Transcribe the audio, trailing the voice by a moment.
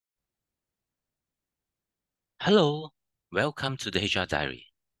Hello, welcome to the HR Diary.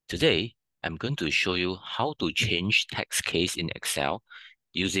 Today, I'm going to show you how to change text case in Excel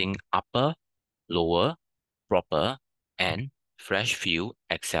using upper, lower, proper, and fresh view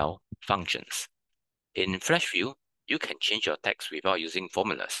Excel functions. In fresh view, you can change your text without using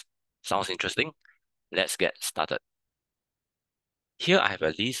formulas. Sounds interesting? Let's get started. Here I have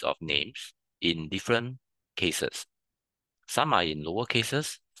a list of names in different cases. Some are in lower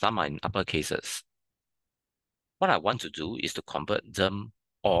cases, some are in upper cases. What I want to do is to convert them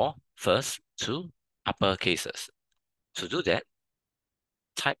all first to upper cases. To do that,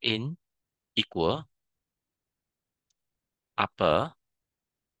 type in equal upper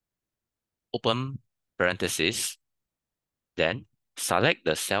open parenthesis, then select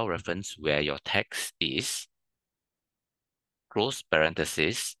the cell reference where your text is, close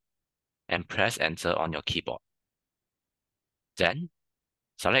parenthesis, and press enter on your keyboard. Then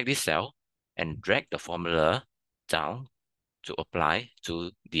select this cell and drag the formula down to apply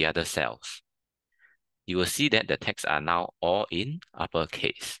to the other cells. You will see that the texts are now all in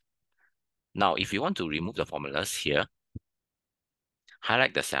uppercase. Now, if you want to remove the formulas here,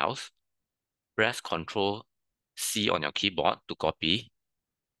 highlight the cells, press Ctrl C on your keyboard to copy,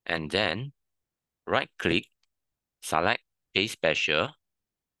 and then right-click, select Paste Special,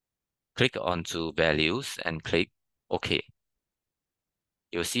 click onto Values, and click OK.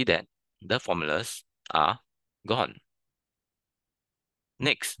 You'll see that the formulas are gone.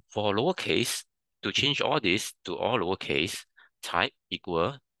 Next, for lowercase, to change all this to all lowercase, type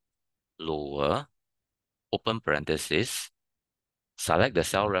equal lower, open parenthesis, select the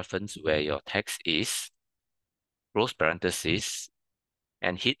cell reference where your text is, close parenthesis,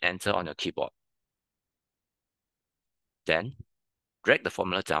 and hit enter on your keyboard. Then drag the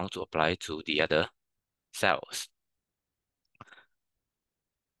formula down to apply to the other cells.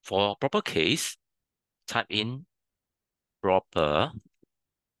 For proper case, type in proper,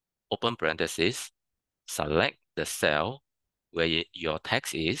 open parenthesis, select the cell where your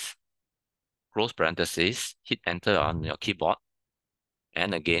text is, close parenthesis, hit enter on your keyboard,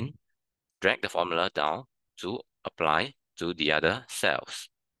 and again, drag the formula down to apply to the other cells.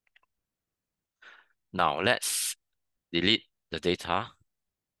 Now let's delete the data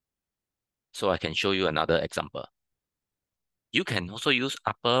so I can show you another example. You can also use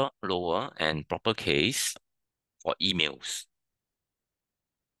upper, lower, and proper case for emails.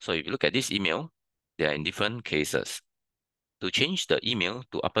 So if you look at this email, they are in different cases. To change the email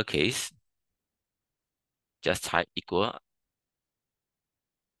to uppercase, just type equal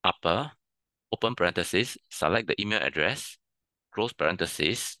upper, open parenthesis, select the email address, close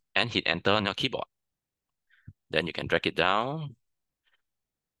parenthesis, and hit enter on your keyboard. Then you can drag it down.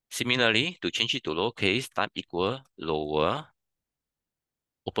 Similarly, to change it to lowercase, type equal lower,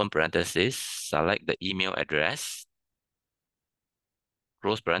 open parenthesis, select the email address,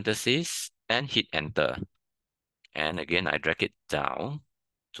 close parenthesis, and hit enter. And again, I drag it down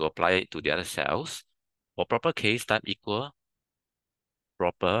to apply it to the other cells. For proper case, type equal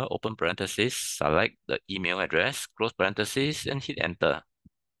proper, open parenthesis, select the email address, close parenthesis, and hit enter.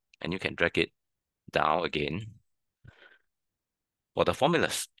 And you can drag it down again for the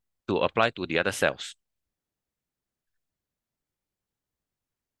formulas to apply to the other cells.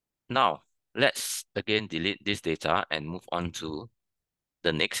 Now, let's again delete this data and move on to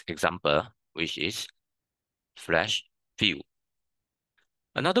the next example, which is flash view.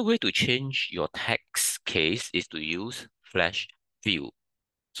 Another way to change your text case is to use flash view.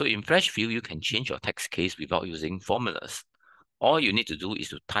 So in flash view, you can change your text case without using formulas. All you need to do is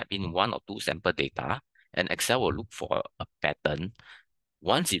to type in 1 or 2 sample data, and Excel will look for a pattern.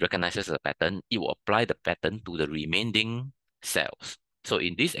 Once it recognizes a pattern, it will apply the pattern to the remaining cells. So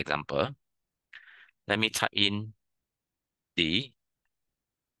in this example, let me type in the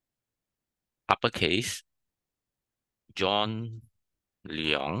uppercase John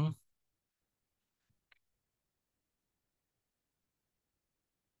Leong.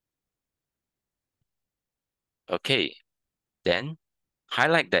 Okay, then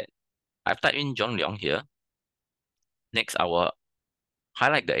highlight that I've typed in John Leong here. Next, I will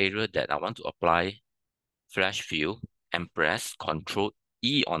highlight the area that I want to apply flash view and press Ctrl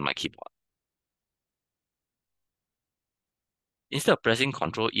E on my keyboard. Instead of pressing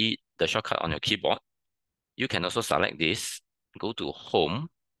Ctrl E, the shortcut on your keyboard, you can also select this, go to Home,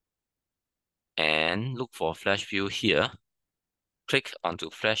 and look for Flash View here. Click onto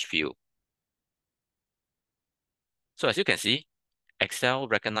Flash View. So as you can see, Excel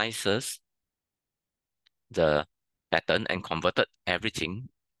recognizes the pattern and converted everything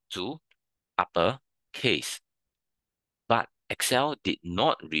to upper case. But Excel did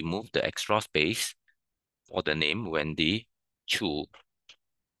not remove the extra space for the name Wendy Chu,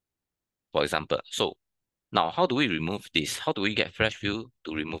 for example. So now how do we remove this? How do we get fresh view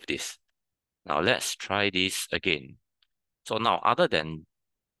to remove this? Now let's try this again. So now other than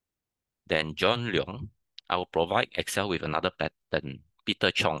John Leong, I will provide Excel with another pattern,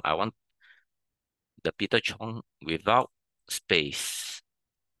 Peter Chong. I want the Peter Chong without space.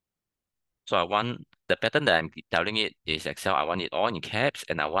 So I want the pattern that I'm telling it is Excel. I want it all in caps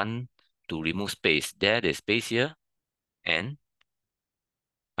and I want to remove space. There is space here and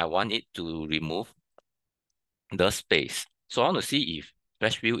I want it to remove the space. So I want to see if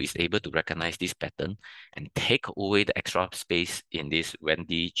FlashView is able to recognize this pattern and take away the extra space in this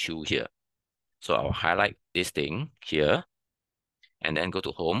Wendy Chu here. So I'll highlight this thing here and then go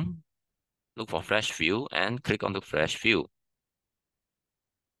to Home, look for FlashView and click on the FlashView.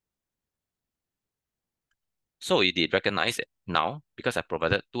 So it did recognize it now because I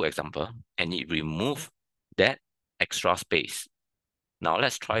provided two examples and it removed that extra space. Now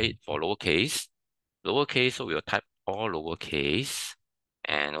let's try it for lowercase. Lowercase, so we'll type all lowercase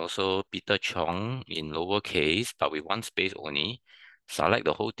and also Peter Chong in lowercase, but with one space only. Select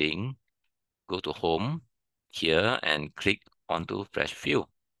the whole thing, go to Home here and click onto Fresh View.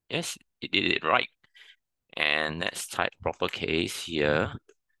 Yes, it did it right. And let's type proper case here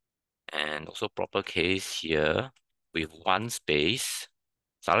and also proper case here with one space.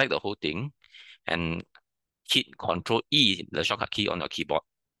 Select the whole thing and hit Ctrl E, the shortcut key on your keyboard.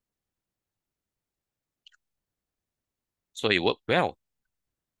 So it worked well.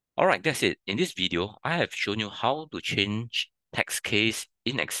 All right, that's it. In this video, I have shown you how to change text case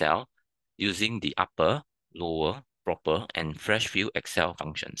in Excel using the upper, lower, proper, and fresh view Excel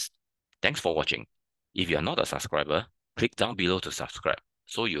functions. Thanks for watching. If you are not a subscriber, click down below to subscribe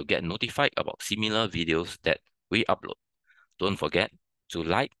so you'll get notified about similar videos that we upload. Don't forget to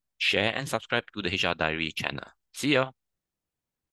like, share, and subscribe to the HR Diary channel. See ya!